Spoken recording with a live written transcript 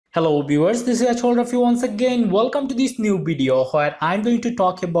Hello viewers, this is Achol once again. Welcome to this new video where I'm going to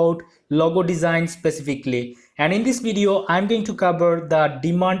talk about logo design specifically. And in this video, I'm going to cover the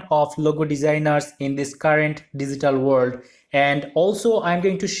demand of logo designers in this current digital world. And also I'm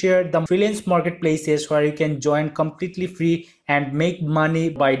going to share the freelance marketplaces where you can join completely free and make money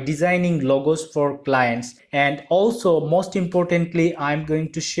by designing logos for clients. And also most importantly, I'm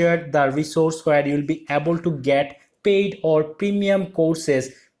going to share the resource where you'll be able to get paid or premium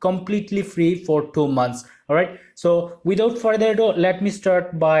courses completely free for 2 months. All right, so without further ado, let me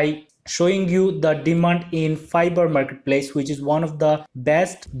start by showing you the demand in Fiverr marketplace, which is one of the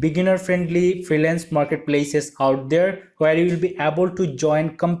best beginner friendly freelance marketplaces out there, where you will be able to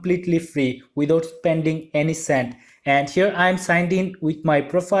join completely free without spending any cent. And here I am signed in with my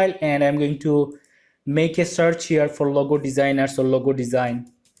profile, and I'm going to make a search here for logo designers or logo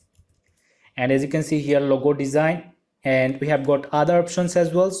design. And as you can see here, logo design, and we have got other options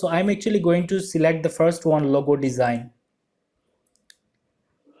as well. So I'm actually going to select the first one, logo design.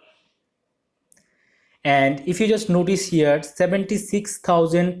 And if you just notice here,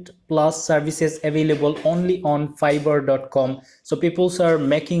 76,000 plus services available only on fiverr.com. So people are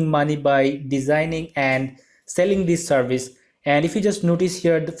making money by designing and selling this service. And if you just notice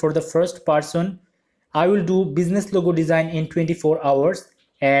here, for the first person, I will do business logo design in 24 hours.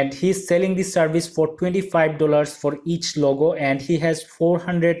 And he's selling this service for $25 for each logo, and he has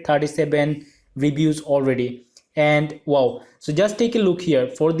 437 reviews already. And wow, so just take a look here.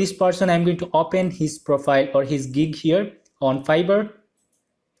 For this person, I'm going to open his profile or his gig here on Fiverr.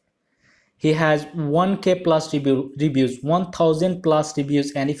 He has 1k plus reviews, 1000 plus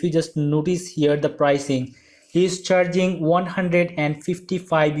reviews. And if you just notice here the pricing, he is charging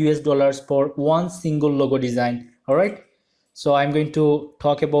 155 US dollars for one single logo design. All right, so I'm going to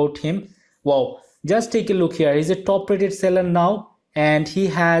talk about him. Wow, just take a look here. He's a top rated seller now, and he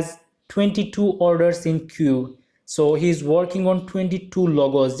has 22 orders in queue. So he's working on 22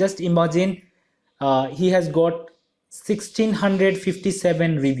 logos. Just imagine, he has got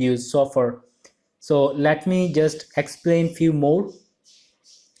 1657 reviews so far. So let me just explain few more.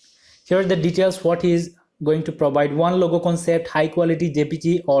 Here are the details what he is going to provide: one logo concept, high quality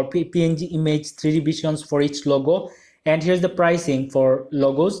JPG or PNG image, 3D visions for each logo. And here's the pricing for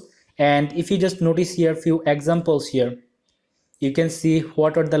logos. And if you just notice here few examples here, you can see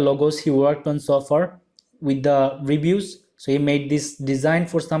what are the logos he worked on so far with the reviews. So he made this design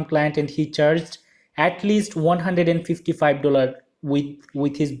for some client, and he charged at least $155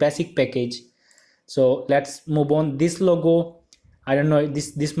 with his basic package. So let's move on. This logo, I don't know,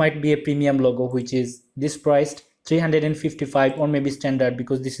 this might be a premium logo, which is this priced 355, or maybe standard,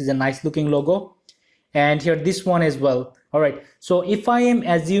 because this is a nice looking logo. And here this one as well. All right, so if I am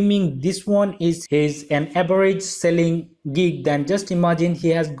assuming this one is an average selling gig, then just imagine he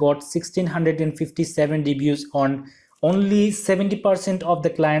has got 1657 reviews. On only 70% of the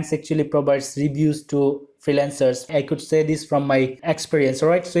clients actually provides reviews to freelancers. I could say this from my experience. All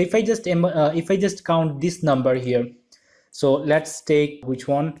right, so if I just count this number here, so let's take which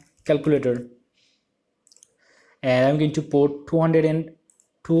one, calculator, and I'm going to put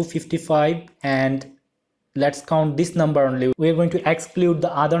 255, and let's count this number only. We're going to exclude the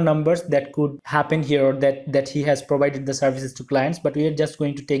other numbers that could happen here, or that he has provided the services to clients, but we are just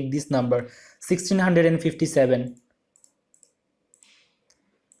going to take this number, 1657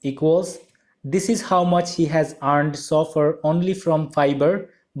 equals, this is how much he has earned so far only from Fiverr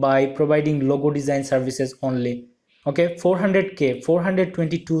by providing logo design services only. Okay, 400k,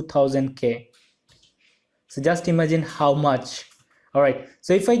 422,000k. So just imagine how much. All right,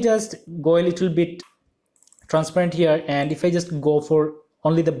 so if I just go a little bit transparent here, and if I just go for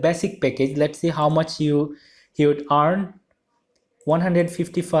only the basic package, let's see how much he would earn.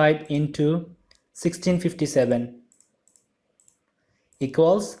 155 into 1657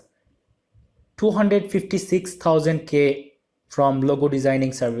 equals 256,000k from logo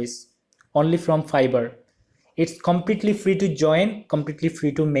designing service only from Fiverr. It's completely free to join, completely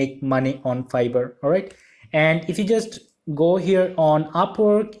free to make money on Fiverr. All right, and if you just go here on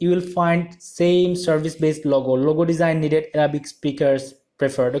Upwork, you will find same service based logo design needed, Arabic speakers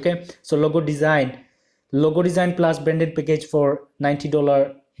preferred. Okay, so logo design plus branded package for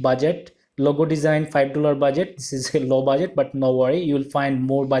 $90 budget, logo design $5 budget. This is a low budget, but no worry, you will find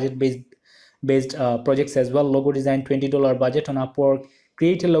more budget based projects as well. Logo design $20 budget on Upwork.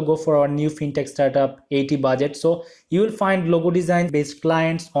 Create a logo for our new fintech startup, 80 budget. So you will find logo design based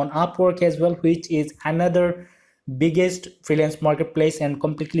clients on Upwork as well, which is another biggest freelance marketplace and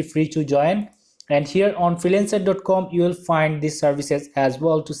completely free to join. And here on freelancer.com, you will find these services as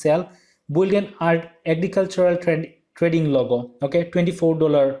well to sell Boolean art, agricultural trading logo. Okay,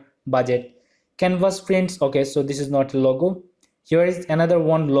 $24 budget. Canvas prints. Okay, so this is not a logo. Here is another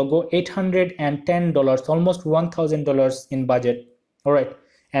one logo, $810, almost $1,000 in budget. All right,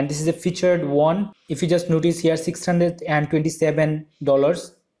 and this is a featured one. If you just notice here,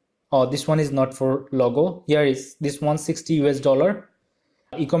 $627. Oh, this one is not for logo. Here is this one, $60.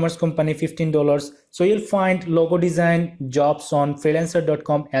 E-commerce company, $15. So you'll find logo design jobs on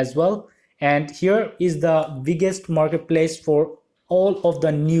freelancer.com as well. And here is the biggest marketplace for all of the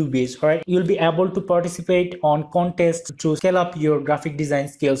newbies. All right, you'll be able to participate on contests to scale up your graphic design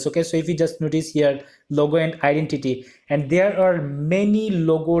skills. Okay, so if you just notice here, logo and identity, and there are many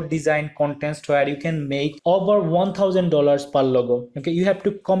logo design contests where you can make over $1,000 per logo. Okay, you have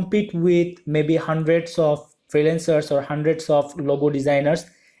to compete with maybe hundreds of freelancers or hundreds of logo designers,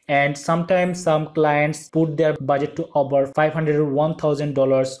 and sometimes some clients put their budget to over $500 or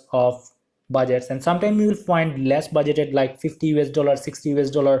 $1,000 of budgets, and sometimes you will find less budgeted like $50,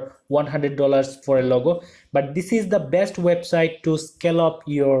 $60, $100 for a logo. But this is the best website to scale up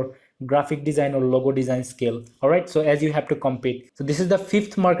your graphic design or logo design skill. All right, so as you have to compete. So this is the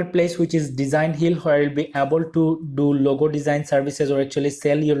fifth marketplace, which is Design Hill, where you'll be able to do logo design services or actually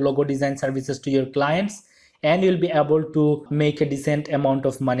sell your logo design services to your clients, and you'll be able to make a decent amount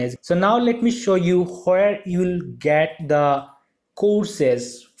of money. So now let me show you where you'll get the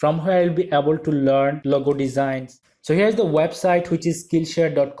courses from, where you'll be able to learn logo designs. So here's the website, which is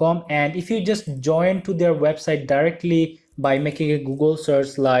skillshare.com, and if you just join to their website directly by making a Google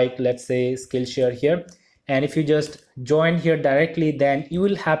search, like let's say Skillshare here, and if you just join here directly, then you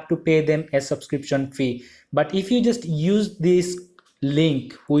will have to pay them a subscription fee. But if you just use this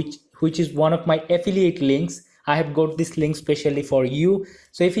link, which is one of my affiliate links, I have got this link specially for you.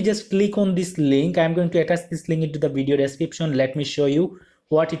 So if you just click on this link, I'm going to attach this link into the video description. Let me show you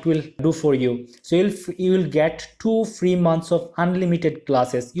what it will do for you. So you will get 2 free months of unlimited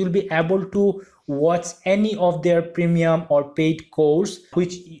classes. You'll be able to watch any of their premium or paid course,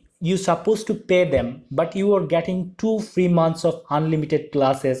 which you're supposed to pay them, but you are getting 2 free months of unlimited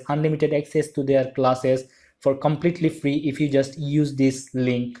classes, unlimited access to their classes for completely free if you just use this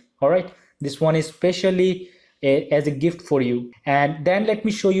link. All right, this one is specially as a gift for you. And then let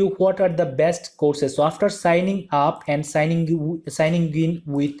me show you what are the best courses. So after signing up and signing in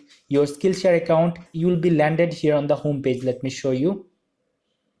with your Skillshare account, you will be landed here on the home page. Let me show you.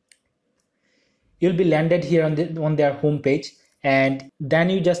 You'll be landed here on their home page, and then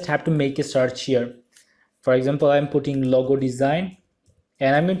you just have to make a search here. For example, I'm putting logo design,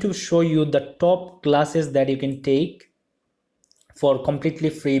 and I'm going to show you the top classes that you can take for completely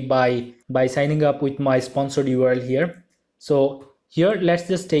free by signing up with my sponsored URL here. So here, let's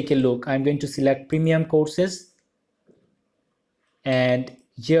just take a look. I'm going to select premium courses, and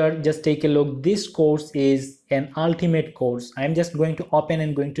here just take a look. This course is an ultimate course. I'm just going to open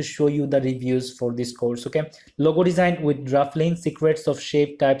and going to show you the reviews for this course. Okay, logo design with Ruffling, secrets of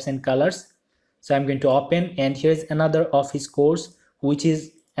shape, types and colors. So I'm going to open, and here's another of his course, which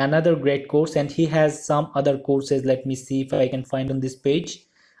is another great course, and he has some other courses. Let me see if I can find on this page.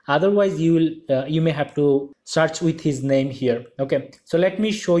 Otherwise you may have to search with his name here. Okay, so let me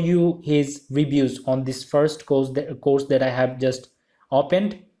show you his reviews on this first course that I have just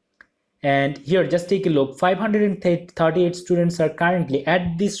opened. And here, just take a look. 538 students are currently,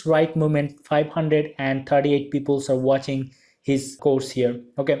 at this right moment, 538 people are watching his course here.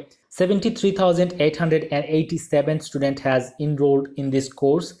 Okay, 73,887 students has enrolled in this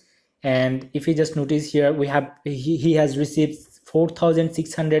course, and if you just notice here, we have he has received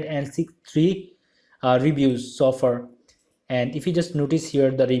 4,663 reviews so far. And if you just notice here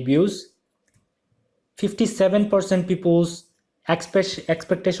the reviews, 57% people's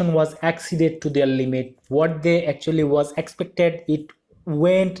expectation was exceeded to their limit. What they actually was expected, it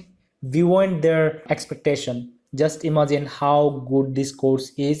went beyond their expectation. Just imagine how good this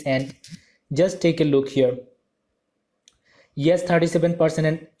course is, and just take a look here. Yes, 37%,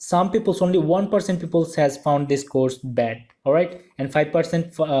 and some people, only 1% people has found this course bad. All right, and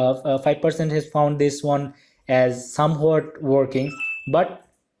 5% has found this one as somewhat working, but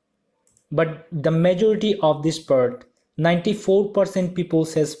the majority of this part, 94% people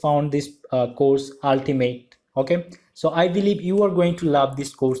has found this course ultimate. Okay, so I believe you are going to love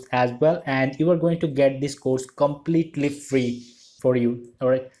this course as well, and you are going to get this course completely free for you. All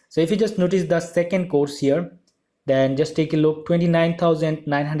right, so if you just notice the second course here, then just take a look.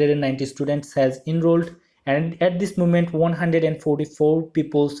 29,990 students has enrolled, and at this moment 144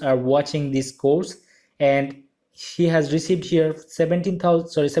 people are watching this course, and he has received here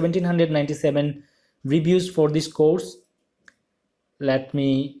 1797 reviews for this course. Let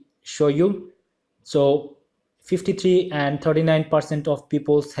me show you. So 53 and 39% of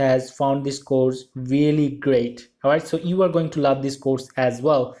people has found this course really great. All right, so you are going to love this course as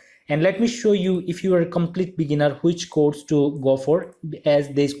well. And let me show you, if you are a complete beginner, which course to go for, as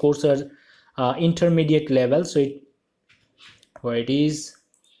these courses are intermediate level. So where it is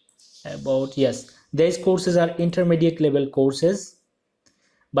about, yes, these courses are intermediate level courses.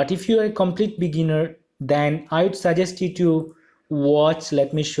 But if you are a complete beginner, then I would suggest you to watch,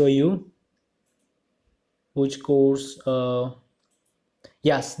 let me show you which course.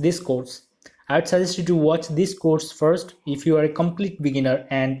 Yes, this course. I would suggest you to watch this course first if you are a complete beginner,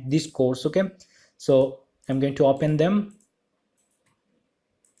 and this course. Okay, so I'm going to open them.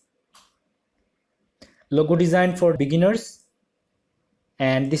 Logo design for beginners,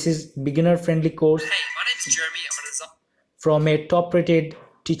 and this is beginner friendly course. Hey, my name's Jeremy. From a top rated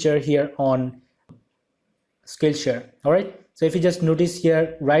teacher here on Skillshare. All right, so if you just notice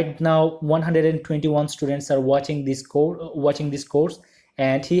here, right now 121 students are watching this course,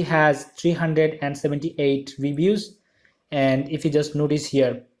 and he has 378 reviews. And if you just notice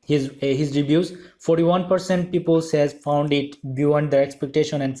here, his reviews, 41% people says found it beyond their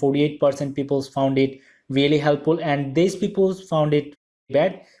expectation, and 48% people found it really helpful, and these people found it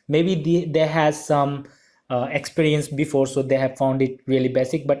bad. Maybe they has some experience before, so they have found it really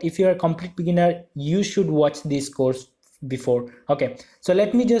basic. But if you're a complete beginner, you should watch this course before. Okay, so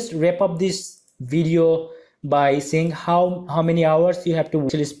let me just wrap up this video by saying how many hours you have to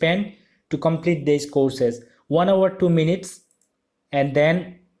actually spend to complete these courses. 1 hour 2 minutes, and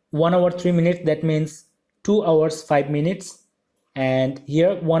then 1 hour 3 minutes, that means 2 hours 5 minutes, and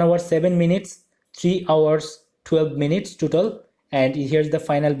here 1 hour 7 minutes, 3 hours 12 minutes total, and here's the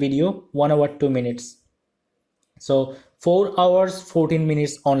final video, 1 hour 2 minutes. So 4 hours 14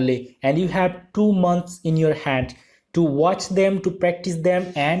 minutes only, and you have 2 months in your hand to watch them, to practice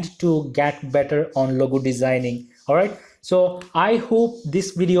them, and to get better on logo designing. All right, so I hope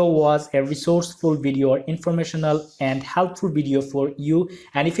this video was a resourceful video, or informational and helpful video for you.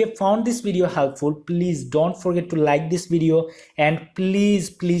 And if you found this video helpful, please don't forget to like this video, and please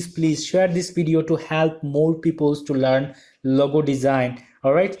share this video to help more people to learn logo design.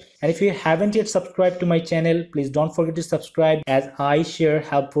 All right, and if you haven't yet subscribed to my channel, please don't forget to subscribe, as I share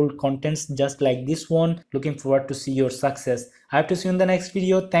helpful contents just like this one. Looking forward to see your success. I have to see you in the next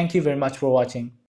video. Thank you very much for watching.